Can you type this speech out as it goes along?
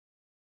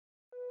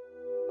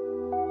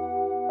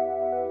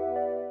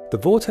The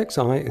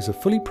Vortex-i is a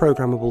fully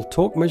programmable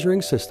torque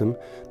measuring system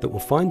that will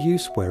find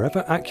use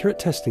wherever accurate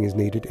testing is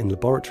needed in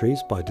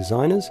laboratories by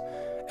designers,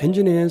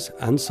 engineers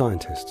and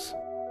scientists.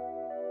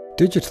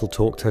 Digital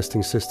torque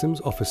testing systems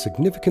offer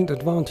significant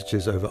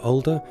advantages over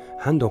older,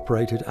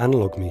 hand-operated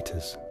analog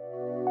meters.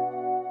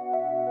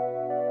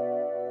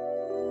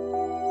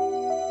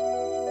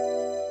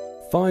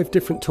 Five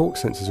different torque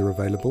sensors are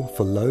available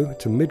for low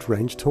to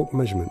mid-range torque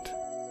measurement.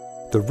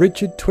 The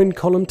rigid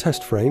twin-column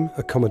test frame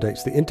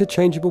accommodates the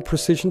interchangeable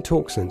precision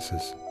torque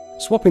sensors.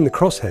 Swapping the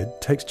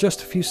crosshead takes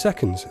just a few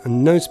seconds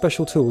and no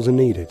special tools are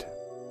needed.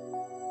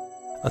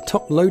 A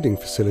top loading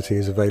facility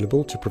is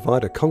available to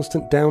provide a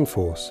constant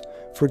downforce,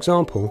 for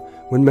example,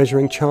 when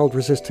measuring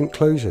child-resistant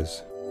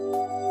closures.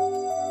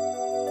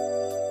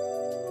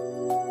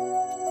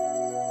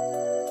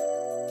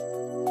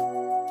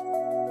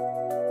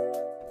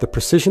 The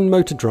precision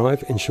motor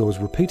drive ensures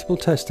repeatable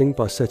testing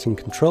by setting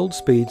controlled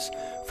speeds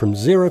from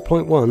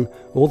 0.1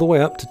 all the way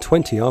up to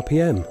 20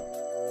 RPM.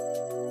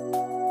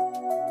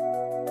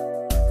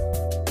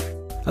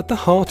 At the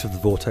heart of the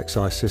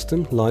Vortex-i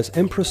system lies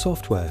Emperor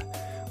software,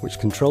 which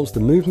controls the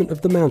movement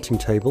of the mounting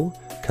table,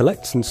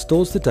 collects and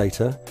stores the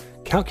data,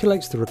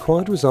 calculates the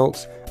required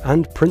results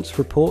and prints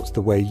reports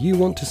the way you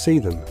want to see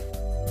them.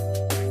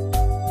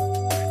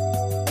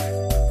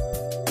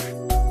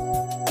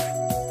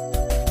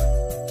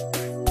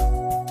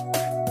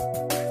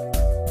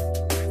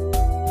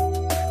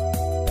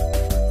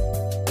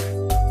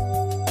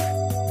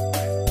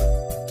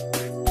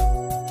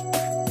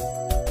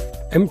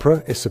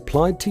 Emperor is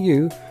supplied to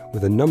you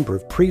with a number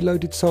of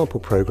preloaded sample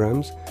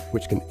programs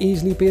which can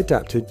easily be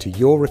adapted to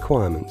your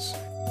requirements.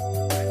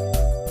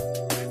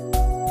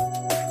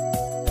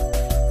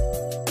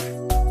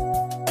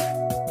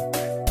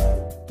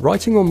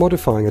 Writing or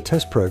modifying a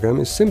test program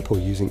is simple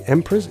using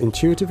Emperor's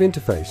intuitive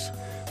interface,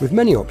 with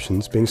many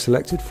options being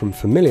selected from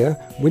familiar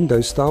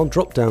Windows-style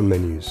drop-down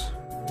menus.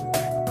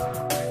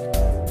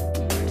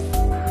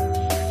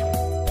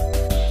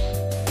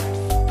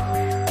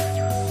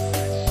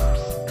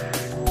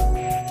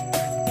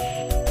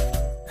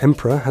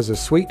 Emperor has a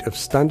suite of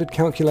standard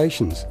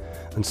calculations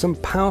and some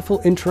powerful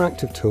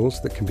interactive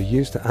tools that can be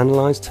used to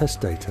analyze test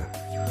data.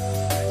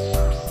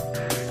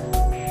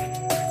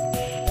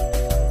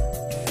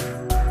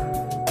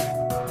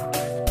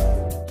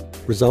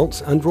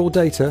 Results and raw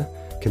data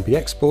can be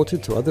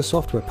exported to other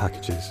software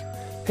packages.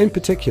 In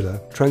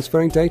particular,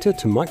 transferring data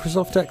to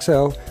Microsoft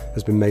Excel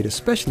has been made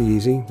especially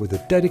easy with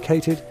a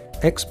dedicated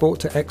Export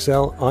to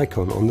Excel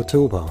icon on the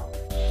toolbar.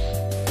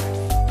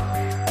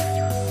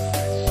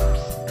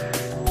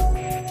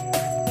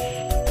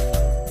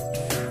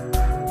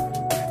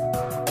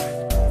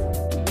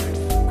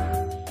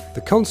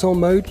 The console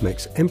mode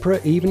makes Emperor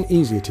even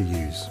easier to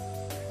use.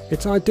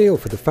 It's ideal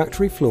for the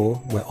factory floor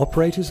where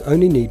operators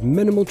only need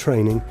minimal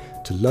training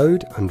to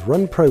load and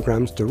run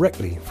programs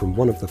directly from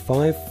one of the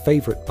 5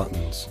 favorite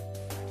buttons.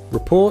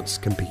 Reports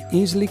can be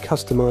easily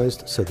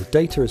customized so the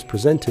data is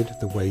presented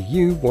the way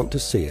you want to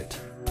see it.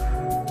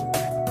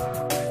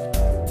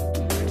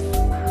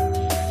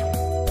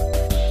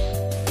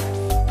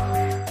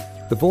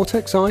 The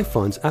Vortex-i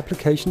finds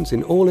applications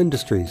in all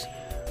industries,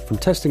 from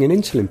testing an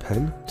insulin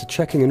pen to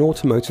checking an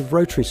automotive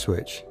rotary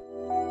switch.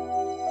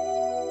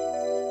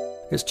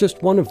 It's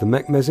just one of the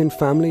Mecmesin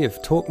family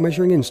of torque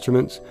measuring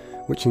instruments,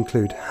 which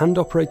include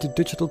hand-operated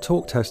digital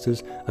torque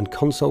testers and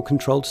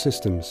console-controlled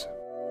systems.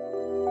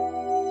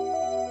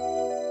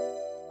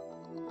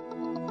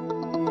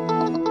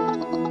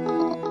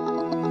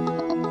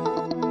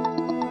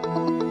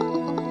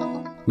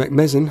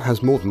 Mecmesin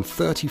has more than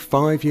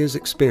 35 years'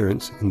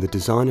 experience in the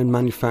design and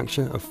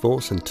manufacture of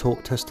force and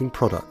torque testing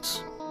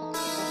products.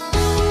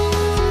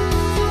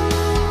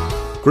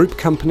 Group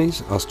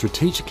companies are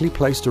strategically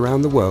placed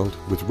around the world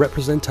with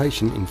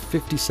representation in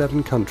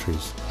 57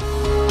 countries.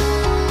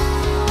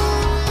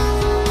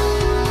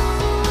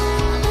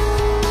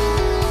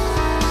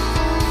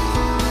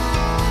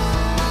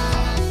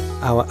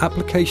 Our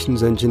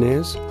applications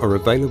engineers are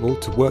available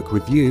to work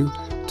with you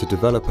to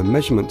develop a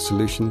measurement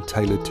solution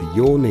tailored to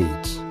your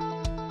needs.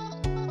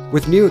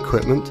 With new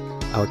equipment,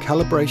 our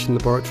calibration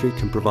laboratory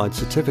can provide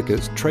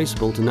certificates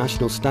traceable to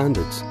national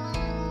standards.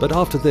 But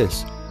after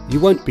this, you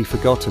won't be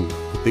forgotten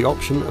with the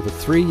option of a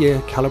 3-year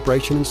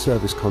calibration and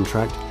service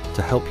contract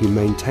to help you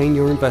maintain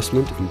your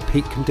investment in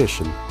peak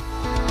condition.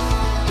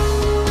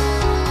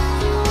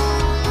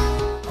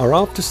 Our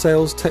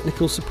after-sales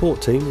technical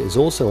support team is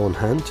also on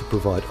hand to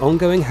provide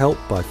ongoing help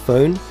by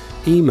phone,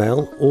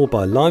 email or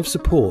by live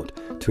support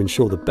to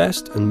ensure the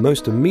best and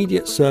most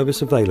immediate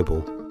service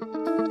available.